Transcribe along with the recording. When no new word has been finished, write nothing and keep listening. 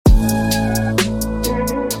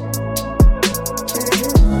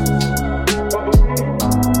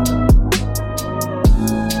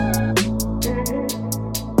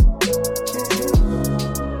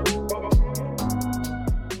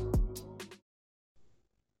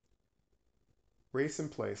Race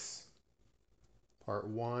and Place, Part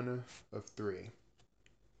 1 of 3.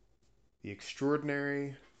 The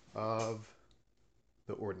Extraordinary of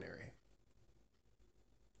the Ordinary.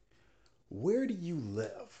 Where do you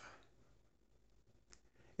live?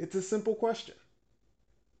 It's a simple question,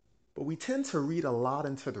 but we tend to read a lot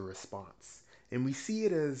into the response, and we see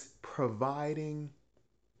it as providing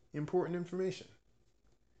important information.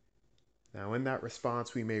 Now, in that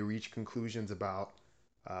response, we may reach conclusions about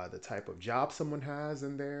the type of job someone has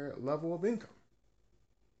and their level of income.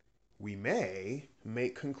 We may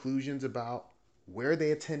make conclusions about where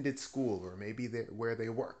they attended school or maybe where they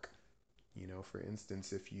work. For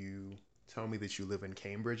instance, if you tell me that you live in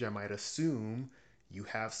Cambridge, I might assume you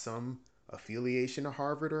have some affiliation to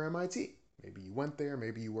Harvard or MIT. Maybe you went there,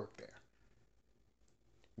 maybe you worked there.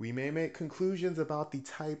 We may make conclusions about the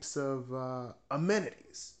types of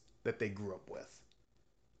amenities that they grew up with.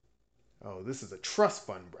 Oh, this is a trust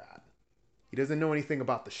fund Brad. He doesn't know anything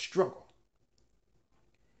about the struggle.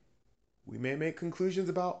 We may make conclusions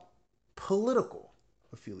about political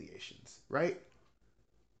affiliations, right?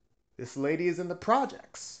 This lady is in the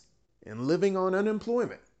projects and living on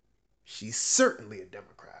unemployment. She's certainly a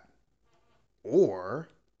Democrat. Or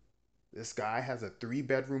this guy has a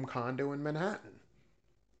 3-bedroom condo in Manhattan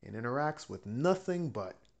and interacts with nothing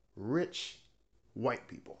but rich white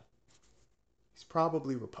people. He's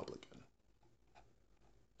probably Republican.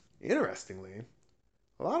 Interestingly,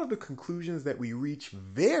 a lot of the conclusions that we reach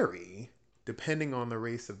vary depending on the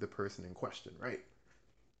race of the person in question, right?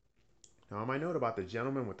 Now, on my note about the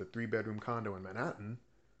gentleman with the 3-bedroom condo in Manhattan,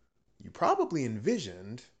 you probably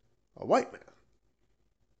envisioned a white man.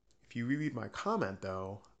 If you reread my comment,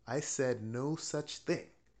 though, I said no such thing,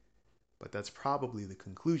 but that's probably the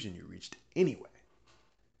conclusion you reached anyway.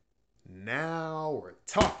 Now we're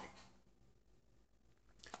talking.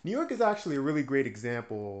 New York is actually a really great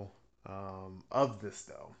example of this,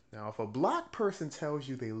 though. Now, if a black person tells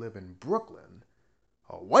you they live in Brooklyn,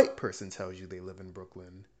 a white person tells you they live in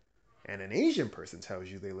Brooklyn, and an Asian person tells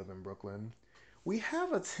you they live in Brooklyn, we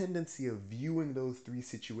have a tendency of viewing those three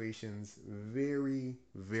situations very,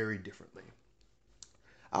 very differently.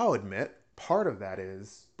 I'll admit, part of that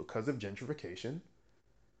is because of gentrification.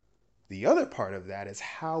 The other part of that is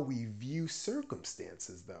how we view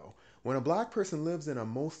circumstances, though. When a black person lives in a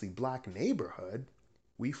mostly black neighborhood,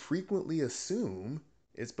 we frequently assume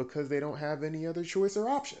it's because they don't have any other choice or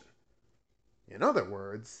option. In other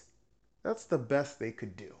words, that's the best they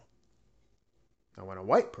could do. Now, when a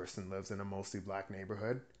white person lives in a mostly black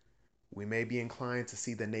neighborhood, we may be inclined to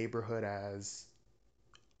see the neighborhood as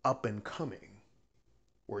up and coming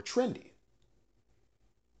or trendy.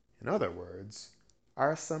 In other words,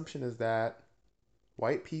 our assumption is that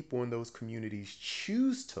white people in those communities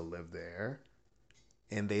choose to live there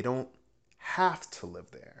and they don't have to live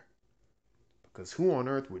there. Because who on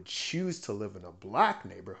earth would choose to live in a black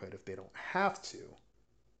neighborhood if they don't have to,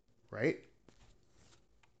 right?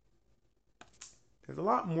 There's a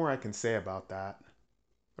lot more I can say about that,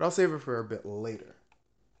 but I'll save it for a bit later.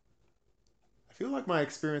 I feel like my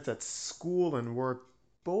experience at school and work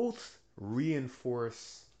both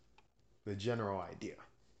reinforce the general idea.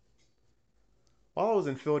 While I was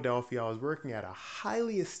in Philadelphia, I was working at a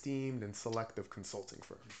highly esteemed and selective consulting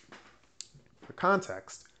firm. For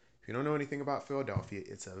context, if you don't know anything about Philadelphia,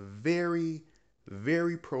 it's a very,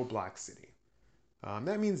 very pro black city.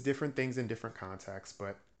 That means different things in different contexts,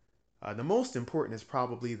 but the most important is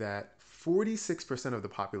probably that 46% of the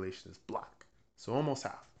population is black, so almost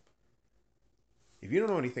half. If you don't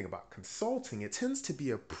know anything about consulting, it tends to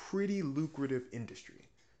be a pretty lucrative industry.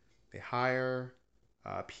 They hire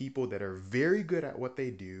people that are very good at what they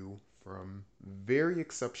do from very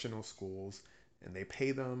exceptional schools, and they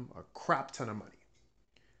pay them a crap ton of money.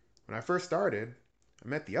 When I first started, I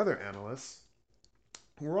met the other analysts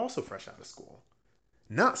who were also fresh out of school.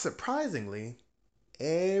 Not surprisingly,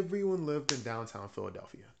 everyone lived in downtown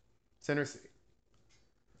Philadelphia, Center City.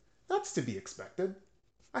 That's to be expected.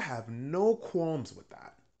 I have no qualms with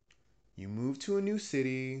that. You move to a new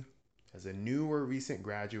city as a new or recent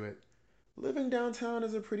graduate, living downtown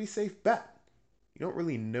is a pretty safe bet. You don't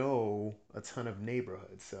really know a ton of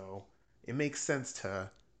neighborhoods, so it makes sense to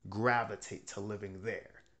gravitate to living there.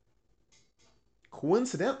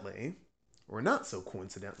 Coincidentally, or not so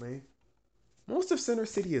coincidentally, most of Center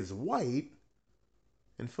City is white,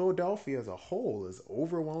 and Philadelphia as a whole is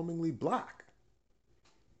overwhelmingly black.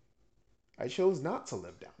 I chose not to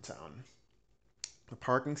live downtown. The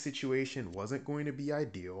parking situation wasn't going to be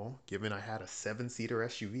ideal, given I had a 7-seater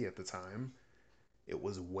SUV at the time. It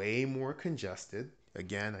was way more congested.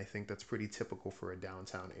 Again, I think that's pretty typical for a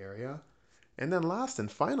downtown area. And then last and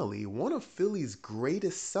finally, one of Philly's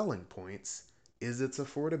greatest selling points is its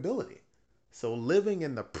affordability. So living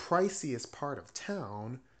in the priciest part of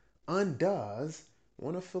town undoes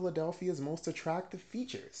one of Philadelphia's most attractive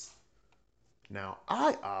features. Now,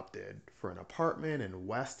 I opted for an apartment in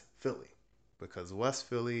West Philly because West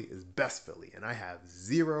Philly is best Philly, and I have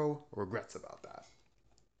zero regrets about that.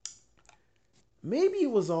 Maybe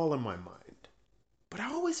it was all in my mind, but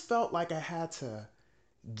I always felt like I had to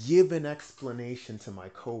give an explanation to my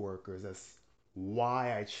coworkers as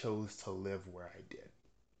why I chose to live where I did.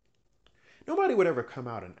 Nobody would ever come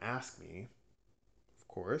out and ask me, of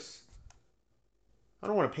course. I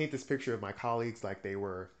don't want to paint this picture of my colleagues like they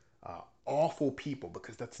were awful people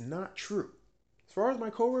because that's not true. As far as my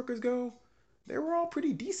coworkers go, they were all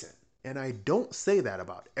pretty decent. And I don't say that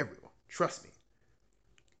about everyone. Trust me.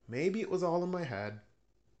 Maybe it was all in my head.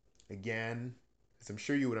 Again, as I'm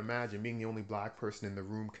sure you would imagine, being the only black person in the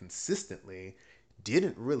room consistently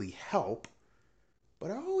didn't really help.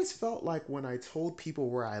 But I always felt like when I told people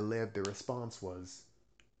where I lived, the response was,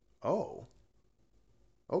 oh,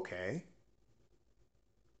 okay.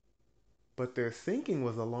 But their thinking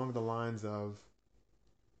was along the lines of,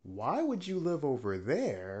 why would you live over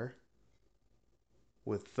there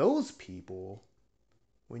with those people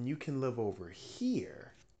when you can live over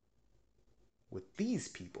here with these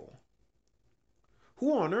people?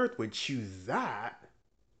 Who on earth would choose that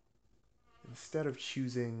instead of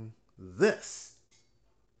choosing this?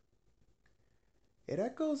 It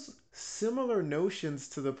echoes similar notions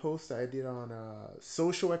to the post I did on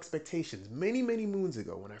social expectations many, many moons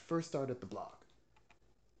ago when I first started the blog.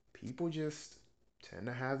 People just tend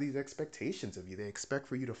to have these expectations of you. They expect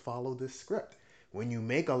for you to follow this script. When you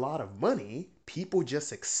make a lot of money, people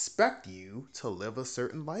just expect you to live a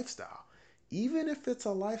certain lifestyle, even if it's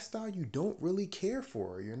a lifestyle you don't really care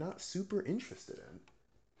for or you're not super interested in.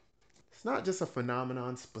 It's not just a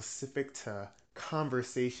phenomenon specific to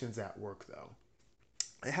conversations at work, though.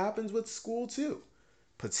 It happens with school too,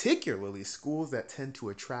 particularly schools that tend to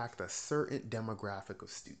attract a certain demographic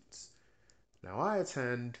of students. Now, I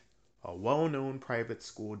attend a well known private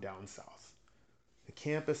school down south. The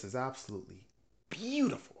campus is absolutely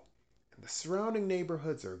beautiful, and the surrounding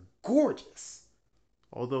neighborhoods are gorgeous,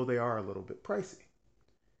 although they are a little bit pricey.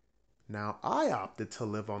 Now, I opted to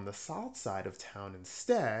live on the south side of town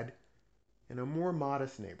instead, in a more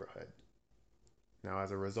modest neighborhood. Now,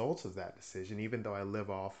 as a result of that decision, even though I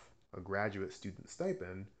live off a graduate student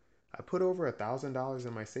stipend, I put over $1,000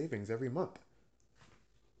 in my savings every month.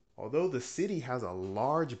 Although the city has a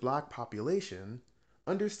large black population,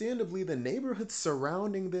 understandably, the neighborhoods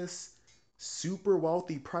surrounding this super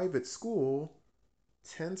wealthy private school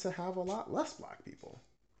tend to have a lot less black people.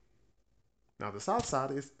 Now, the south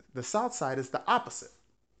side is the opposite.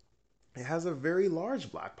 It has a very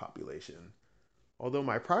large black population. Although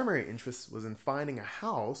my primary interest was in finding a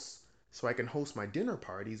house so I can host my dinner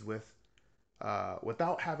parties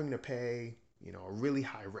without having to pay, a really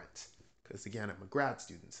high rent. Because again, I'm a grad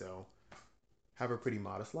student, so have a pretty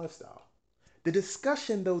modest lifestyle. The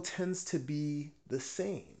discussion, though, tends to be the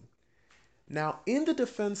same. Now, in the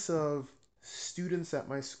defense of students at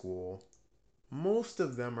my school, most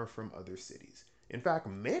of them are from other cities. In fact,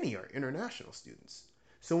 many are international students.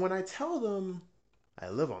 So when I tell them I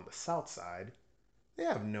live on the south side, they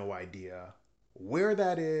have no idea where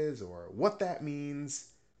that is or what that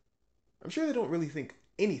means. I'm sure they don't really think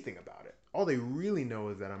anything about it. All they really know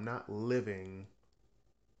is that I'm not living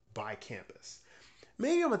by campus.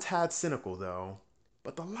 Maybe I'm a tad cynical though,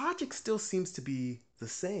 but the logic still seems to be the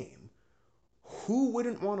same. Who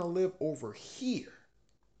wouldn't want to live over here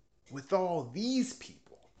with all these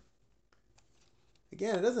people?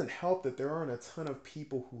 Again, it doesn't help that there aren't a ton of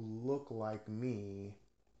people who look like me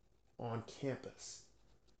on campus.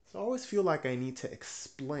 So I always feel like I need to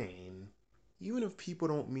explain, even if people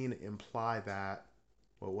don't mean to imply that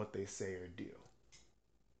with what they say or do.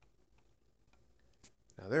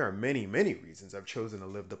 Now, there are many, many reasons I've chosen to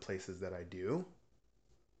live the places that I do.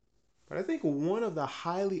 But I think one of the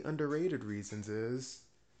highly underrated reasons is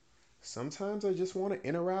sometimes I just want to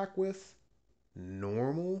interact with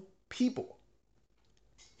normal people.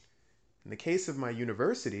 In the case of my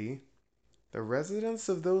university, the residents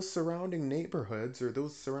of those surrounding neighborhoods or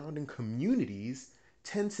those surrounding communities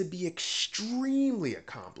tend to be extremely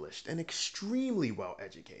accomplished and extremely well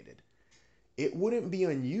educated. It wouldn't be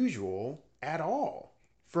unusual at all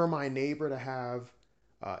for my neighbor to have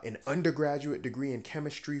an undergraduate degree in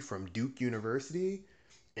chemistry from Duke University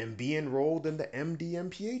and be enrolled in the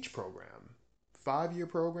MD-MPH program, 5-year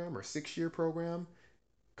program or 6-year program,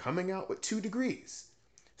 coming out with 2 degrees.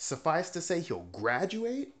 Suffice to say, he'll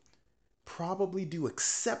graduate, probably do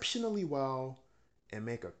exceptionally well, and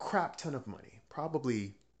make a crap ton of money.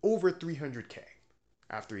 Probably over 300K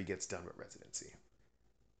after he gets done with residency.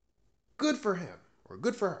 Good for him, or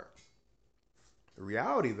good for her. The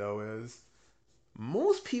reality, though, is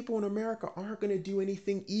most people in America aren't going to do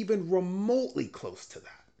anything even remotely close to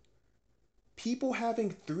that. People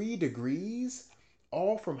having 3 degrees,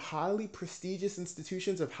 all from highly prestigious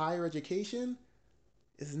institutions of higher education,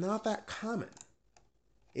 is not that common.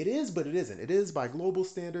 It is, but it isn't. It is by global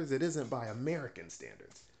standards, it isn't by American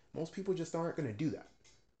standards. Most people just aren't going to do that.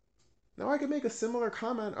 Now, I could make a similar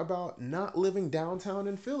comment about not living downtown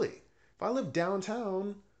in Philly. If I lived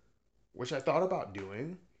downtown, which I thought about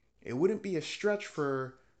doing, it wouldn't be a stretch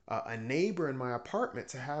for a neighbor in my apartment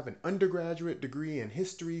to have an undergraduate degree in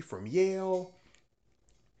history from Yale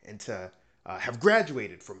and to have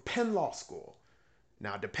graduated from Penn Law School.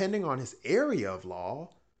 Now, depending on his area of law,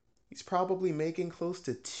 he's probably making close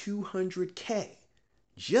to 200K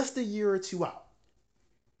just a year or two out.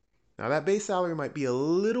 Now, that base salary might be a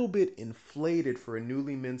little bit inflated for a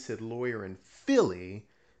newly minted lawyer in Philly,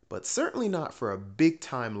 but certainly not for a big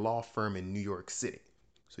time law firm in New York City.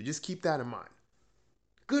 So just keep that in mind.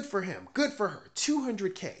 Good for him, good for her.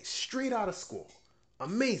 200K straight out of school.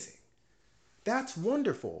 Amazing. That's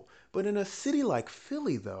wonderful. But in a city like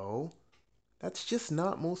Philly, though, that's just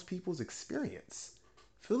not most people's experience.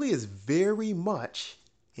 Philly is very much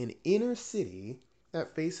an inner city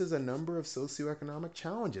that faces a number of socioeconomic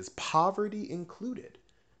challenges, poverty included.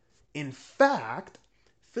 In fact,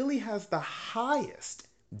 Philly has the highest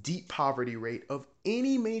deep poverty rate of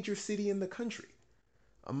any major city in the country.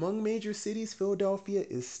 Among major cities, Philadelphia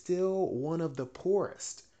is still one of the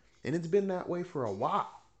poorest, and it's been that way for a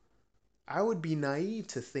while. I would be naive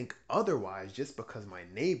to think otherwise just because my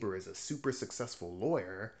neighbor is a super successful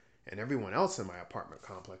lawyer and everyone else in my apartment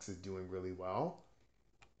complex is doing really well.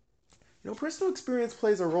 Personal experience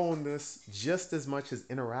plays a role in this just as much as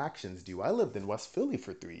interactions do. I lived in West Philly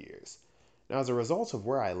for 3 years. Now, as a result of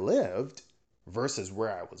where I lived versus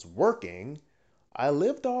where I was working, I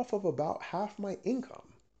lived off of about half my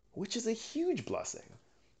income, which is a huge blessing.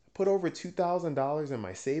 I put over $2,000 in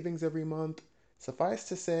my savings every month. Suffice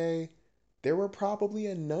to say, there were probably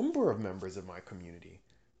a number of members of my community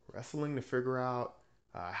wrestling to figure out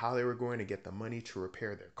how they were going to get the money to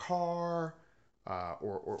repair their car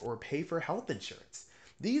or pay for health insurance.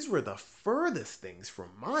 These were the furthest things from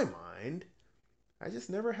my mind. I just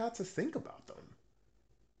never had to think about them.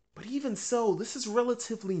 But even so, this is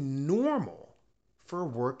relatively normal for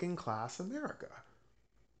working class America.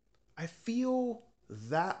 I feel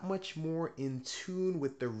that much more in tune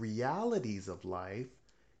with the realities of life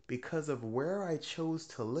because of where I chose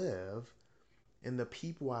to live and the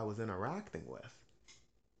people I was interacting with.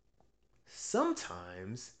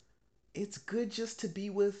 Sometimes it's good just to be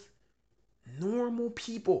with normal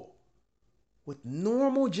people with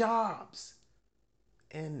normal jobs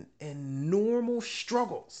and normal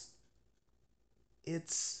struggles.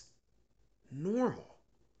 It's normal.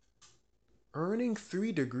 Earning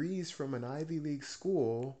 3 degrees from an Ivy League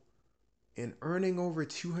school and earning over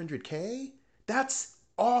 200K, that's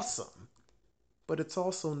awesome. But it's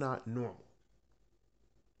also not normal.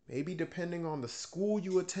 Maybe depending on the school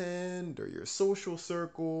you attend or your social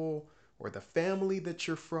circle or the family that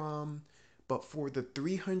you're from, but for the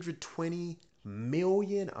 320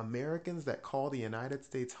 million Americans that call the United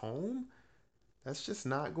States home, that's just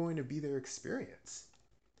not going to be their experience.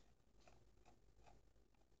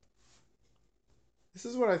 This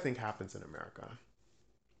is what I think happens in America.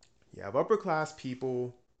 You have upper class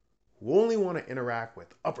people who only want to interact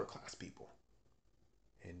with upper class people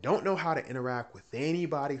and don't know how to interact with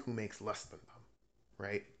anybody who makes less than them,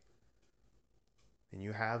 right? And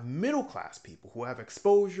you have middle class people who have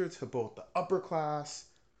exposure to both the upper class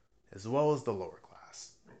as well as the lower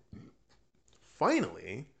class.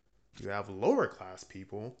 Finally, you have lower class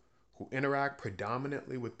people who interact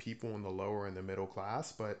predominantly with people in the lower and the middle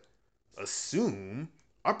class, but assume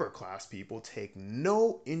upper class people take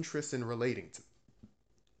no interest in relating to them.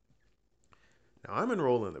 Now, I'm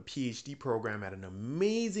enrolled in a PhD program at an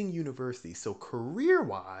amazing university, so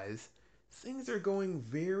career-wise, things are going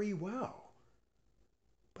very well.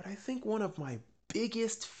 But I think one of my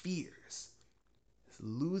biggest fears is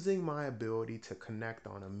losing my ability to connect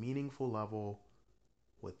on a meaningful level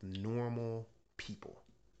with normal people.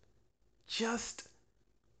 Just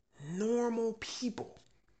normal people.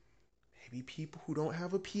 Maybe people who don't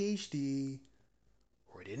have a PhD,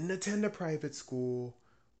 or didn't attend a private school,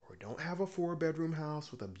 or don't have a 4-bedroom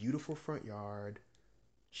house with a beautiful front yard.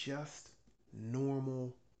 Just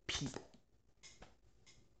normal people.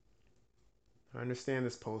 I understand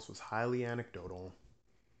this post was highly anecdotal,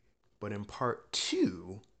 but in part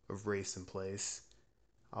 2 of Race and Place,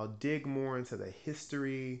 I'll dig more into the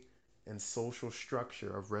history and social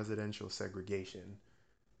structure of residential segregation.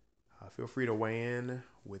 Feel free to weigh in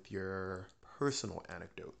with your personal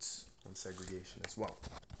anecdotes on segregation as well.